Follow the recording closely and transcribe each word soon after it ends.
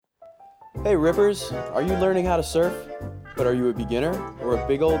Hey Rippers, are you learning how to surf? But are you a beginner or a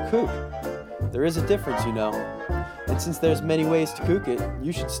big old kook? There is a difference, you know. And since there's many ways to kook it,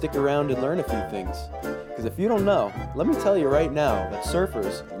 you should stick around and learn a few things. Because if you don't know, let me tell you right now that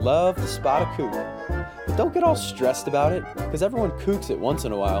surfers love to spot a kook. But don't get all stressed about it, because everyone kooks it once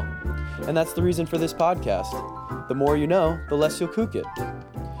in a while. And that's the reason for this podcast. The more you know, the less you'll kook it.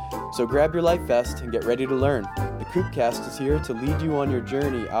 So grab your life vest and get ready to learn. The Kookcast is here to lead you on your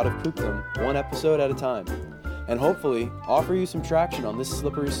journey out of kookdom, one episode at a time, and hopefully offer you some traction on this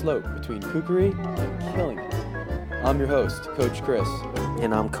slippery slope between kookery and killing it. I'm your host, Coach Chris.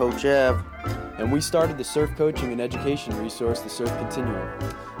 And I'm Coach Ev. And we started the surf coaching and education resource, the Surf Continuum.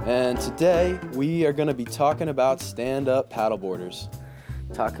 And today we are going to be talking about stand-up paddleboarders.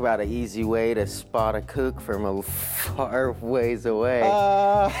 Talk about an easy way to spot a kook from a far ways away.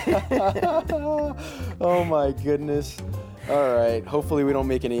 Oh my goodness. All right. Hopefully we don't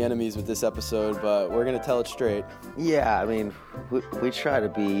make any enemies with this episode, but we're going to tell it straight. Yeah, I mean, we try to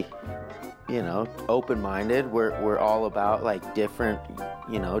be, open-minded. We're all about like different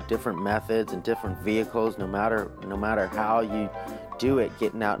methods and different vehicles. No matter how you do it,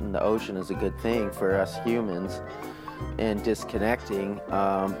 getting out in the ocean is a good thing for us humans. And disconnecting,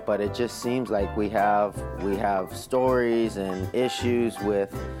 but it just seems like we have stories and issues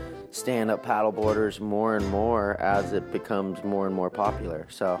with stand-up paddleboarders more and more as it becomes more and more popular.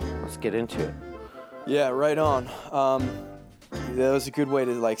 So let's get into it. Yeah, right on. That was a good way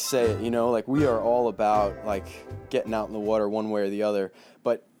to say it. We are all about getting out in the water one way or the other.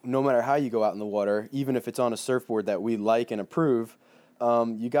 But no matter how you go out in the water, even if it's on a surfboard that we like and approve,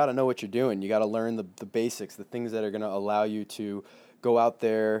 you got to know what you're doing. You got to learn the basics, the things that are going to allow you to go out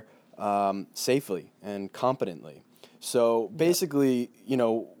there safely and competently. So basically,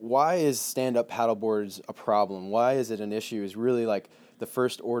 why is stand-up paddleboards a problem? Why is it an issue is really the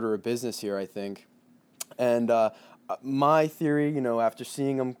first order of business here, I think. And my theory, after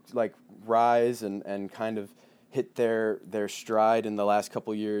seeing them rise and kind of hit their stride in the last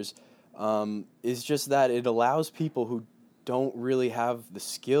couple years, is just that it allows people who don't really have the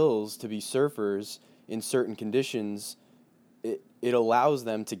skills to be surfers in certain conditions. It allows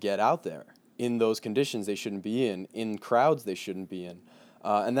them to get out there in those conditions they shouldn't be in crowds they shouldn't be in.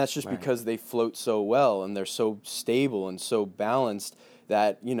 And that's just because they float so well and they're so stable and so balanced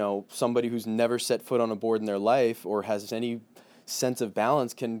that, somebody who's never set foot on a board in their life or has any sense of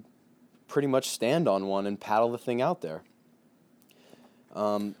balance can pretty much stand on one and paddle the thing out there.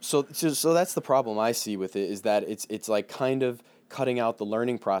 So that's the problem I see with it, is that it's kind of cutting out the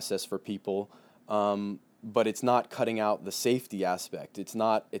learning process for people, but it's not cutting out the safety aspect. It's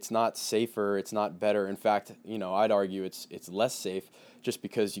not safer. It's not better. In fact, I'd argue it's less safe just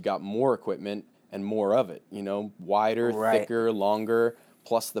because you got more equipment and more of it. Wider, thicker, longer,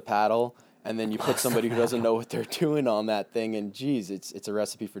 plus the paddle, and then you put somebody who doesn't know what they're doing on that thing, and geez, it's a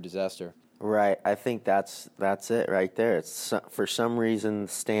recipe for disaster. Right, I think that's it right there. It's for some reason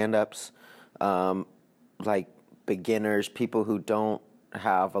stand-ups, beginners, people who don't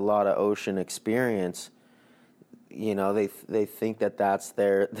have a lot of ocean experience, they think that's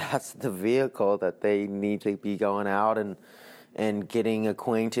the vehicle that they need to be going out and getting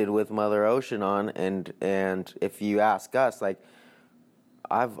acquainted with Mother Ocean on. And if you ask us,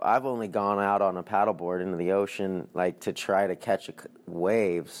 I've only gone out on a paddleboard into the ocean to try to catch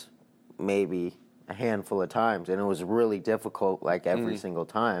waves maybe a handful of times, and it was really difficult every single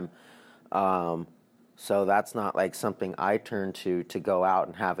time. So that's not something I turn to go out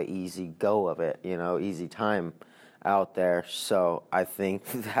and have an easy go of it, easy time out there. So I think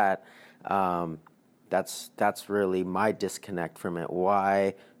that that's really my disconnect from it.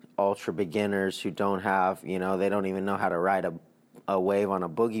 Why ultra beginners who don't have, they don't even know how to ride a wave on a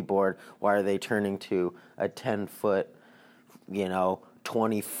boogie board, why are they turning to a 10-foot,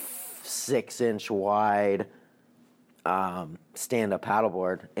 26-inch wide stand-up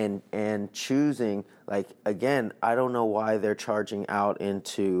paddleboard and choosing, again, I don't know why they're charging out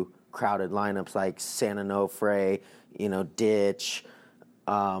into crowded lineups like Santa Onofre, Ditch,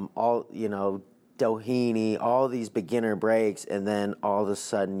 all, Doheny, all these beginner breaks, and then all of a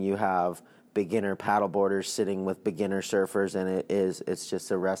sudden you have beginner paddleboarders sitting with beginner surfers, and it's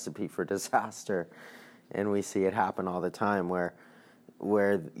just a recipe for disaster. And we see it happen all the time where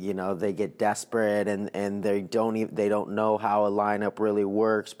they get desperate and they don't know how a lineup really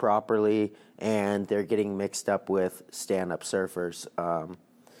works properly, and they're getting mixed up with stand-up surfers.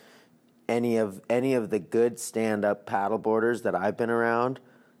 Any of the good stand-up paddleboarders that I've been around,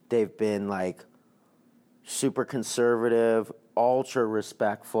 they've been super conservative, ultra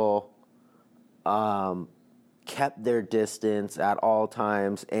respectful, kept their distance at all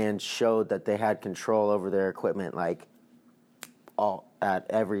times and showed that they had control over their equipment, like all at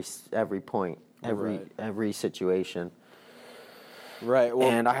every point, every situation. Right. Well,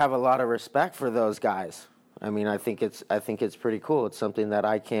 And I have a lot of respect for those guys. I mean, I think it's pretty cool. It's something that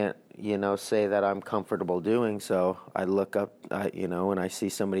I can't, say that I'm comfortable doing. So I look up, when I see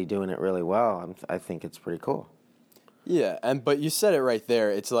somebody doing it really well, I think it's pretty cool. yeah, but you said it right there.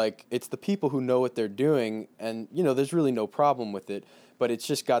 It's like it's the people who know what they're doing, and there's really no problem with it. But it's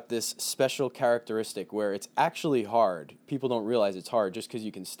just got this special characteristic where it's actually hard. People don't realize it's hard just because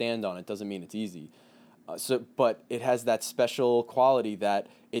you can stand on it doesn't mean it's easy. But it has that special quality that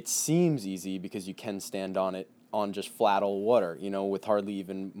it seems easy because you can stand on it on just flat old water, with hardly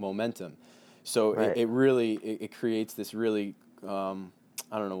even momentum. So Right. it really creates this really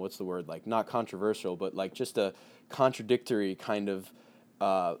I don't know what's the word, like not controversial, but like just a contradictory kind of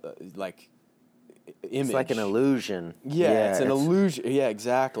like image. It's like an illusion. Yeah, it's an illusion. Yeah,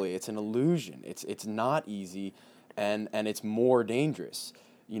 exactly. It's an illusion. It's not easy, and it's more dangerous.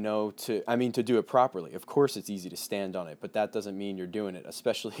 To do it properly. Of course, it's easy to stand on it, but that doesn't mean you're doing it,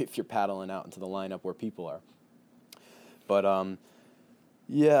 especially if you're paddling out into the lineup where people are. But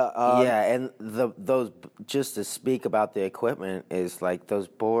yeah, and those, just to speak about the equipment, is like those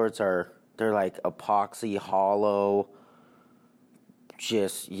boards they're like epoxy hollow.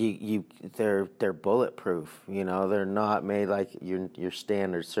 Just they're bulletproof. They're not made like your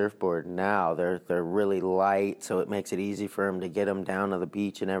standard surfboard now. They're really light, so it makes it easy for them to get them down to the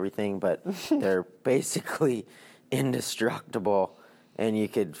beach and everything. But they're basically indestructible, and you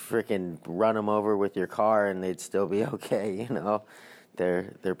could freaking run them over with your car and they'd still be okay.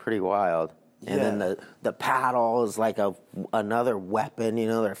 They're pretty wild. And then the paddle is like another weapon.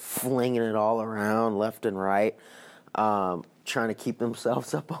 They're flinging it all around left and right. Trying to keep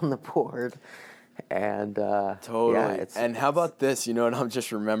themselves up on the board, and totally. Yeah, and how about this? And I'm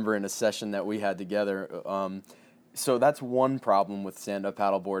just remembering a session that we had together. So that's one problem with stand-up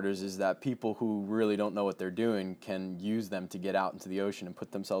paddleboarders is that people who really don't know what they're doing can use them to get out into the ocean and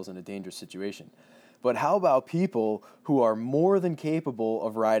put themselves in a dangerous situation. But how about people who are more than capable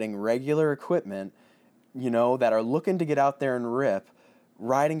of riding regular equipment, that are looking to get out there and rip,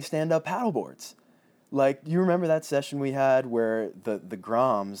 riding stand-up paddleboards? Like, you remember that session we had where the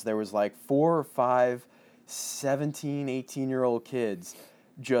Groms, there was like 4 or 5 17, 18-year-old kids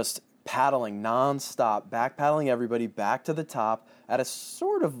just paddling nonstop, back paddling everybody back to the top at a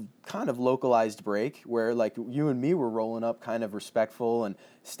sort of kind of localized break where like you and me were rolling up kind of respectful and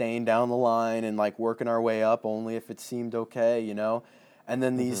staying down the line and like working our way up only if it seemed okay, And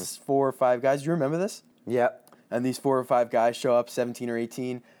then these 4 or 5 guys, do you remember this? Yep. And these 4 or 5 guys show up, 17 or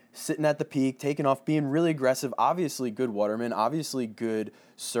 18, sitting at the peak, taking off, being really aggressive, obviously good watermen, obviously good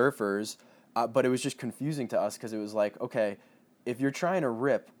surfers, but it was just confusing to us because it was like, okay, if you're trying to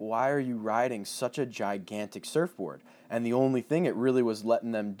rip, why are you riding such a gigantic surfboard? And the only thing it really was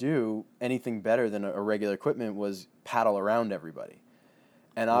letting them do anything better than a regular equipment was paddle around everybody.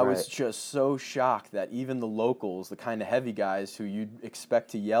 And I was just so shocked that even the locals, the kind of heavy guys who you'd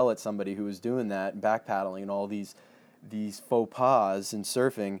expect to yell at somebody who was doing that, back paddling and all these faux pas in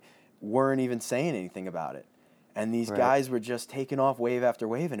surfing, weren't even saying anything about it. And these guys were just taking off wave after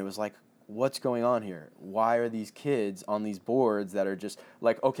wave, and it was like, what's going on here? Why are these kids on these boards that are just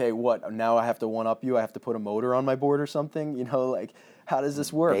like, okay, what, now I have to one-up you? I have to put a motor on my board or something? Like, how does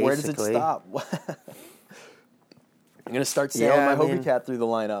this work? Where does it stop? I'm going to start sailing my Hobie Cat through the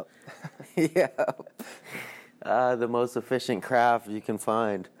lineup. Yeah. The most efficient craft you can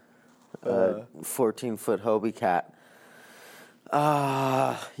find. 14-foot Hobie Cat.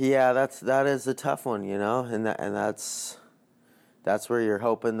 Yeah, that is a tough one, and that's where you're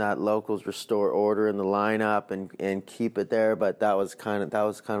hoping that locals restore order in the lineup and keep it there. But that was kind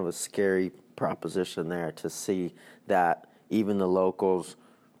of a scary proposition there to see that even the locals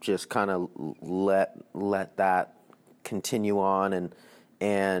just kind of let that continue on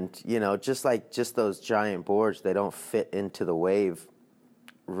and just those giant boards, they don't fit into the wave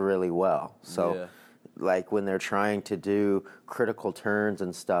really well. So. Yeah. Like when they're trying to do critical turns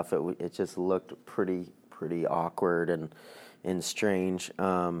and stuff, it just looked pretty awkward and strange.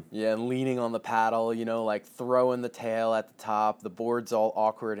 And leaning on the paddle, like throwing the tail at the top. The board's all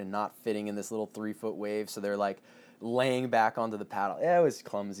awkward and not fitting in this little 3-foot wave, so they're like laying back onto the paddle. Yeah, it was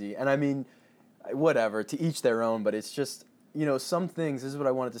clumsy. And I mean, whatever, to each their own, but it's just, some things, this is what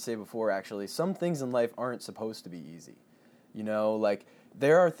I wanted to say before actually, some things in life aren't supposed to be easy. Like,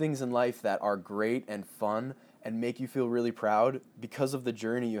 there are things in life that are great and fun and make you feel really proud because of the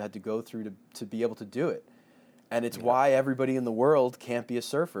journey you had to go through to be able to do it. And it's why everybody in the world can't be a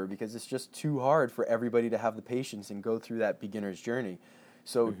surfer, because it's just too hard for everybody to have the patience and go through that beginner's journey.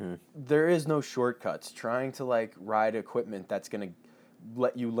 So there is no shortcuts. Trying to like ride equipment that's going to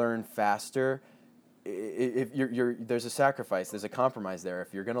let you learn faster, if there's a sacrifice, there's a compromise there.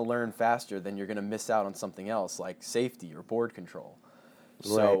 If you're going to learn faster, then you're going to miss out on something else like safety or board control.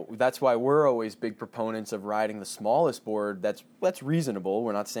 So that's why we're always big proponents of riding the smallest board. That's reasonable.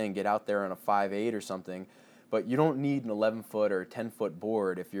 We're not saying get out there on a 5.8 or something, but you don't need an 11-foot or 10-foot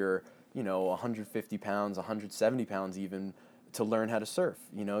board if you're, 150 pounds, 170 pounds even, to learn how to surf.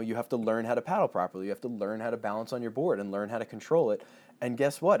 You have to learn how to paddle properly. You have to learn how to balance on your board and learn how to control it. And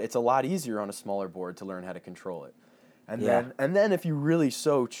guess what? It's a lot easier on a smaller board to learn how to control it. And then if you really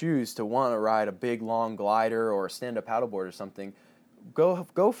so choose to want to ride a big long glider or a stand-up paddleboard or something,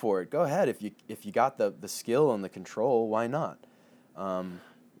 go for it. Go ahead. If you got the skill and the control, why not?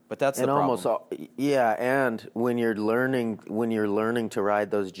 But that's the problem. And when you're learning to ride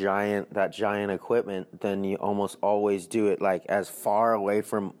that giant equipment, then you almost always do it like as far away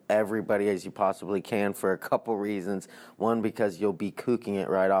from everybody as you possibly can for a couple reasons. One, because you'll be kooking it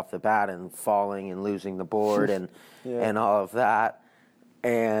right off the bat and falling and losing the board and all of that,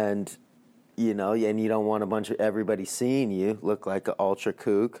 and and you don't want a bunch of everybody seeing you look like an ultra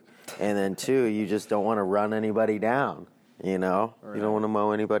kook, and then two, you just don't want to run anybody down. You don't want to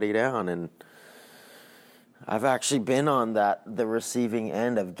mow anybody down. And I've actually been on the receiving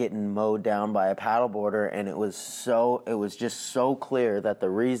end of getting mowed down by a paddleboarder, and it was just so clear that the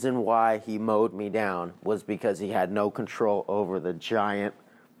reason why he mowed me down was because he had no control over the giant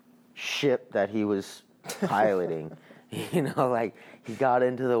ship that he was piloting. Like he got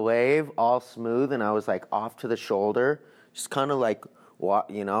into the wave all smooth, and I was like off to the shoulder, just kind of like,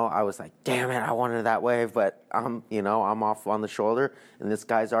 I was like, damn it, I wanted that wave, but I'm off on the shoulder, and this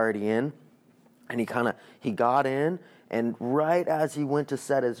guy's already in, and he got in, and right as he went to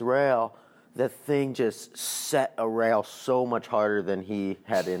set his rail, the thing just set a rail so much harder than he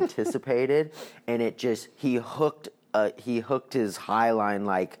had anticipated, and he hooked his high line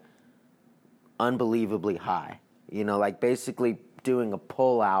like unbelievably high, like basically doing a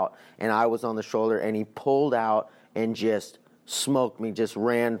pull out, and I was on the shoulder, and he pulled out and just smoked me, just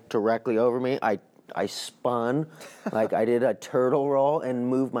ran directly over me. I spun like I did a turtle roll and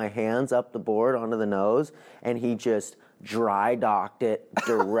moved my hands up the board onto the nose, and he just dry docked it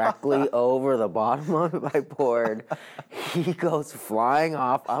directly over the bottom of my board. He goes flying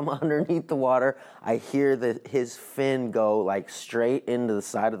off. I'm underneath the water. I hear his fin go like straight into the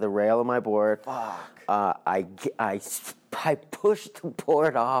side of the rail of my board. Fuck. I push the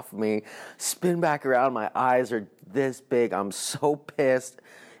board off me, spin back around. My eyes are this big. I'm so pissed.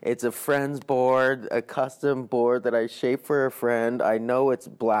 It's a friend's board, a custom board that I shaped for a friend. I know it's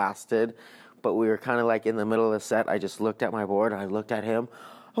blasted, but we were kind of like in the middle of the set. I just looked at my board, and I looked at him.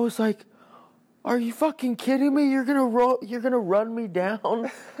 I was like, are you fucking kidding me? You're gonna run me down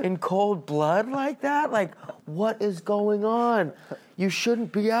in cold blood like that? Like, what is going on? You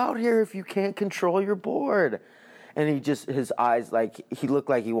shouldn't be out here if you can't control your board. And his eyes, like, he looked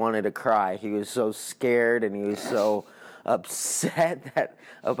like he wanted to cry. He was so scared, and he was so upset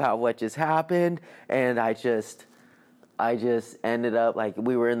about what just happened. And I just ended up, like,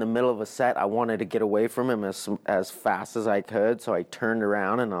 we were in the middle of a set. I wanted to get away from him as fast as I could, so I turned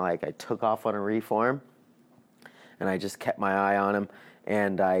around and I took off on a reform, and I just kept my eye on him,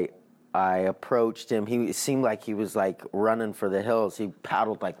 and I approached him. It seemed like he was like running for the hills. He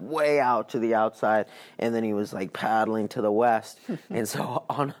paddled like way out to the outside, and then he was like paddling to the west. And so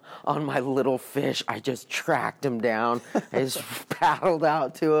on my little fish, I just tracked him down. I just paddled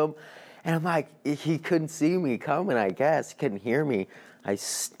out to him. And I'm like, he couldn't see me coming, I guess. He couldn't hear me. I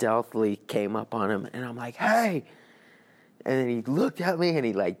stealthily came up on him, and I'm like, hey. And then he looked at me, and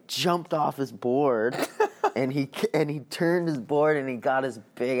he like jumped off his board. And he turned his board, and he got his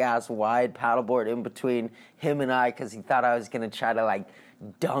big-ass wide paddleboard in between him and I, because he thought I was going to try to, like,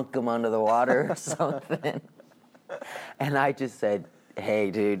 dunk him under the water or something. And I just said,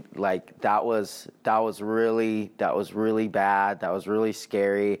 hey, dude, like, that was really bad. That was really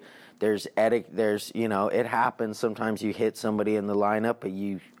scary. There's it happens. Sometimes you hit somebody in the lineup, but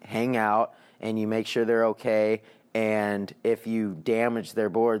you hang out, and you make sure they're okay. And if you damage their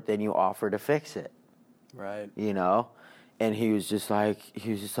board, then you offer to fix it. Right. And he was just like,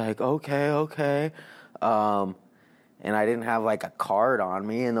 okay. And I didn't have like a card on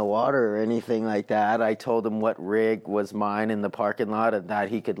me in the water or anything like that. I told him what rig was mine in the parking lot, and that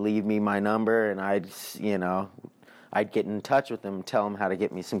he could leave me my number, and I'd get in touch with him and tell him how to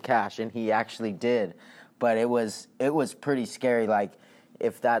get me some cash. And he actually did. But it was pretty scary. Like,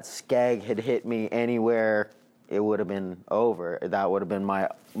 if that skeg had hit me anywhere it would have been over. That would have been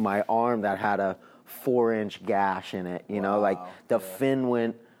my arm that had a 4-inch gash in it. You know, like the fin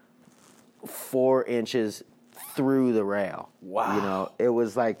went 4 inches through the rail. Wow. You know, it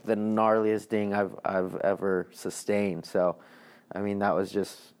was like the gnarliest ding I've ever sustained. So, I mean, that was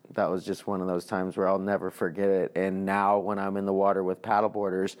just one of those times where I'll never forget it. And now when I'm in the water with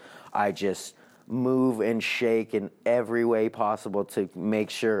paddleboarders, I just move and shake in every way possible to make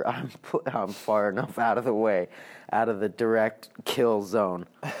sure I'm far enough out of the way, out of the direct kill zone.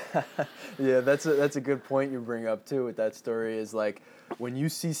 Yeah, that's a good point you bring up too with that story, is like when you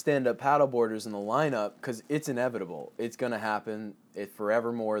see stand-up paddleboarders in the lineup, because it's inevitable, it's going to happen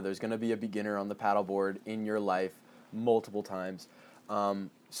forevermore. There's going to be a beginner on the paddleboard in your life multiple times.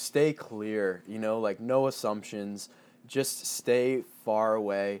 Stay clear, you know, like no assumptions. Just stay far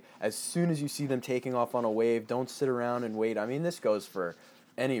away. As soon as you see them taking off on a wave, don't sit around and wait. I mean, this goes for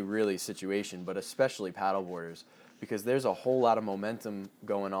any really situation, but especially paddleboarders, because there's a whole lot of momentum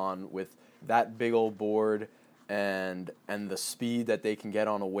going on with that big old board and the speed that they can get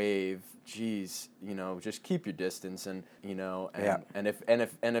on a wave. Geez, you know, just keep your distance, and you know, and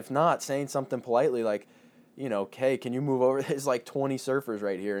if not, saying something politely like, you know, hey, can you move over? There's like 20 surfers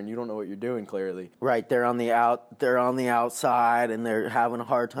right here, and you don't know what you're doing, clearly. Right, they're on the outside, and they're having a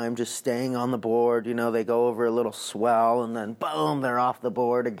hard time just staying on the board. You know, they go over a little swell, and then boom, they're off the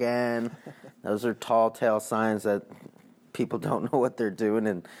board again. Those are tall tale signs that people don't know what they're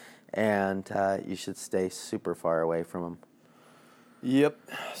doing, and you should stay super far away from them. Yep.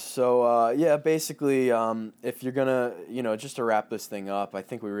 So, basically, if you're going to, you know, just to wrap this thing up, I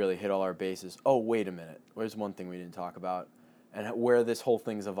think we really hit all our bases. Oh, wait a minute. There's one thing we didn't talk about, and where this whole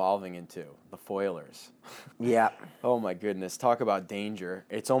thing's evolving into, the foilers. Yeah. Oh, my goodness. Talk about danger.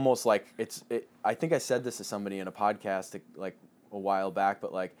 It's almost like I think I said this to somebody in a podcast, like, a while back,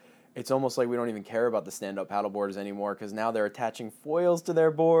 but, like, it's almost like we don't even care about the stand-up paddleboarders anymore, because now they're attaching foils to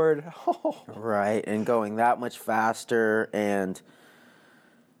their board. Right, and going that much faster, and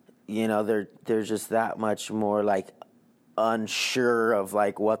you know, they're just that much more like unsure of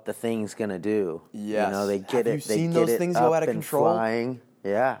like what the thing's gonna do. Yes. You know, they get Have it. you seen they get those it things up go out of and control? Flying.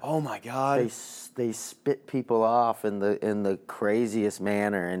 Yeah. Oh my God. They spit people off in the craziest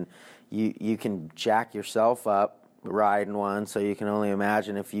manner, and you can jack yourself up riding one. So you can only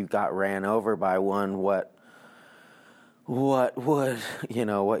imagine if you got ran over by one, what would, you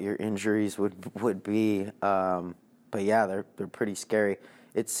know, what your injuries would be. But yeah, they're pretty scary.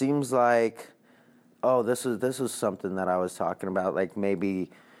 It seems like, this was something that I was talking about. Like maybe,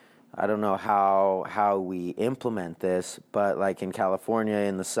 I don't know how we implement this, but like in California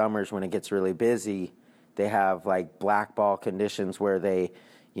in the summers when it gets really busy, they have like blackball conditions where they,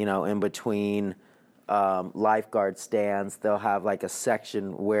 you know, in between lifeguard stands, they'll have like a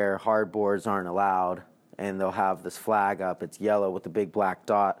section where hardboards aren't allowed, and they'll have this flag up. It's yellow with a big black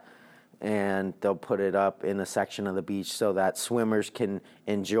dot. And they'll put it up in a section of the beach so that swimmers can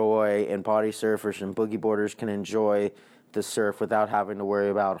enjoy, and body surfers and boogie boarders can enjoy the surf without having to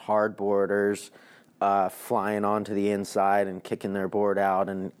worry about hardboarders flying onto the inside and kicking their board out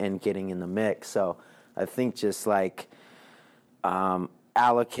and getting in the mix. So I think just like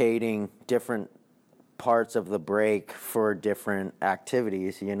allocating different parts of the break for different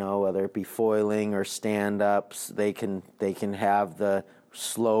activities, you know, whether it be foiling or stand-ups, they can have the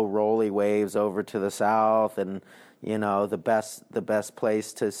slow rolly waves over to the south, and you know, the best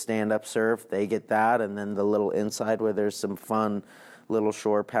place to stand up surf, they get that, and then the little inside where there's some fun little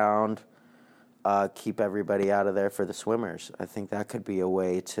shore pound, keep everybody out of there for the swimmers. I think that could be a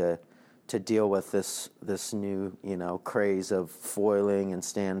way to deal with this new, you know, craze of foiling and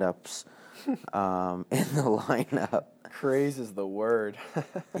stand ups in the lineup. Craze is the word.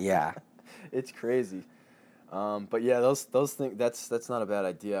 Yeah. It's crazy. But yeah, those things, that's not a bad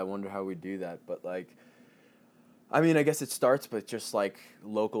idea. I wonder how we do that. But like, I mean, I guess it starts with just like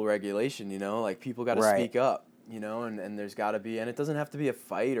local regulation, you know, like people got to speak up, you know, and there's got to be, and it doesn't have to be a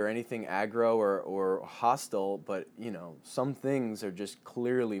fight or anything aggro or hostile, but you know, some things are just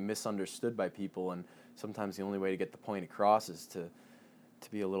clearly misunderstood by people, and sometimes the only way to get the point across is to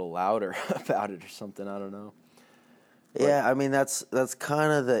be a little louder about it or something. I don't know. But, yeah, I mean, that's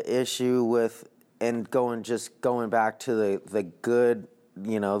kind of the issue with. And going back to the good,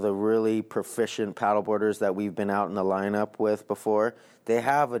 you know, the really proficient paddleboarders that we've been out in the lineup with before, they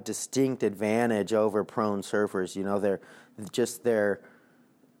have a distinct advantage over prone surfers. You know, they're just their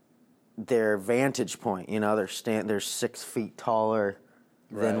vantage point. You know, they're 6 feet taller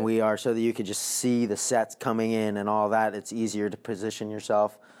than we are, so that you could just see the sets coming in and all that. It's easier to position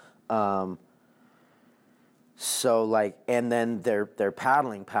yourself. So like, and then their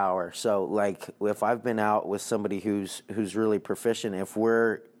paddling power. So like, if I've been out with somebody who's really proficient, if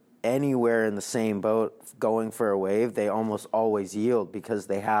we're anywhere in the same boat going for a wave, they almost always yield because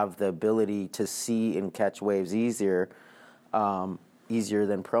they have the ability to see and catch waves easier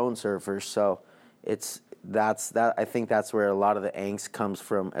than prone surfers. So I think that's where a lot of the angst comes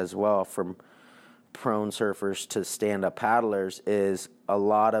from as well, from prone surfers to stand-up paddlers, is a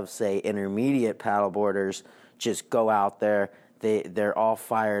lot of, say, intermediate paddleboarders just go out there, they're all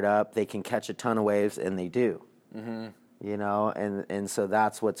fired up, they can catch a ton of waves, and they do. Mm-hmm. You know, and so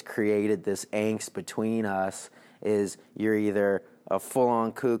that's what's created this angst between us, is you're either a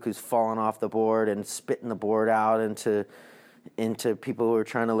full-on kook who's falling off the board and spitting the board out into people who are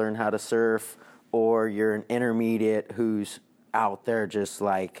trying to learn how to surf, or you're an intermediate who's out there just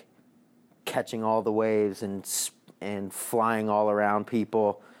like catching all the waves and flying all around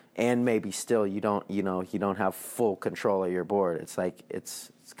people, and maybe still you don't have full control of your board. It's like it's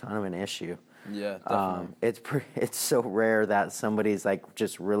kind of an issue. Yeah, definitely. It's so rare that somebody's like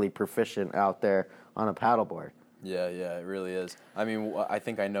just really proficient out there on a paddleboard. Yeah, it really is. I mean, I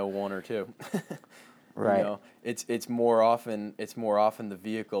think I know one or two. Right. You know, it's more often the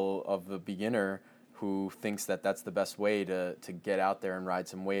vehicle of the beginner who thinks that that's the best way to get out there and ride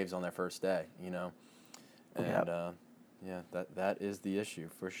some waves on their first day. You know, and that is the issue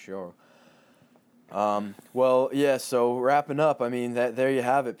for sure. Well, yeah. So wrapping up, I mean, there you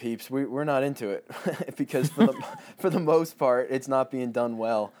have it, peeps. We're not into it because for the most part, it's not being done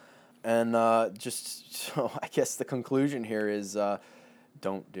well, and just so I guess the conclusion here is,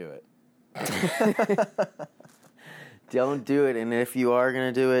 don't do it. Don't do it, and if you are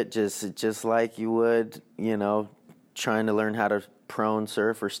gonna do it, just like you would, you know, trying to learn how to prone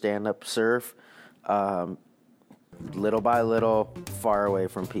surf or stand up surf, little by little, far away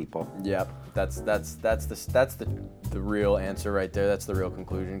from people. Yep, that's the real answer right there. That's the real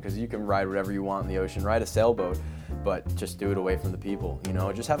conclusion, because you can ride whatever you want in the ocean, ride a sailboat, but just do it away from the people. You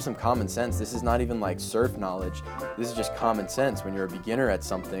know, just have some common sense. This is not even like surf knowledge. This is just common sense. When you're a beginner at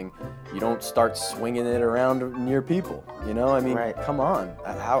something, you don't start swinging it around near people. You know, I mean, right. Come on.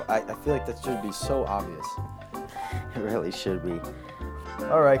 I feel like that should be so obvious. It really should be.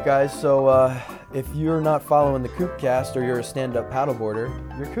 All right, guys. So if you're not following the Kookcast, or you're a stand-up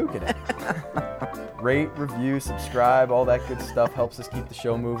paddleboarder, you're kooking it. Rate, review, subscribe, all that good stuff helps us keep the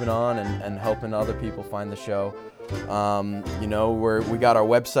show moving on and helping other people find the show. You know, we got our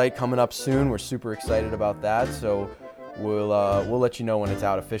website coming up soon. We're super excited about that. So we'll let you know when it's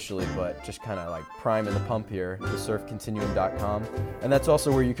out officially, but just kind of like priming the pump here, thesurfcontinuum.com. And that's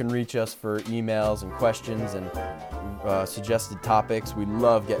also where you can reach us for emails and questions and suggested topics. We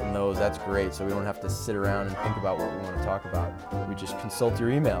love getting those. That's great. So we don't have to sit around and think about what we want to talk about. We just consult your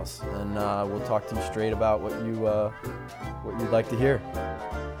emails, and we'll talk to you straight about what you'd like to hear.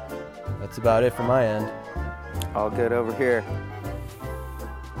 That's about it from my end. All good over here.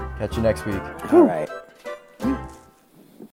 Catch you next week. All right.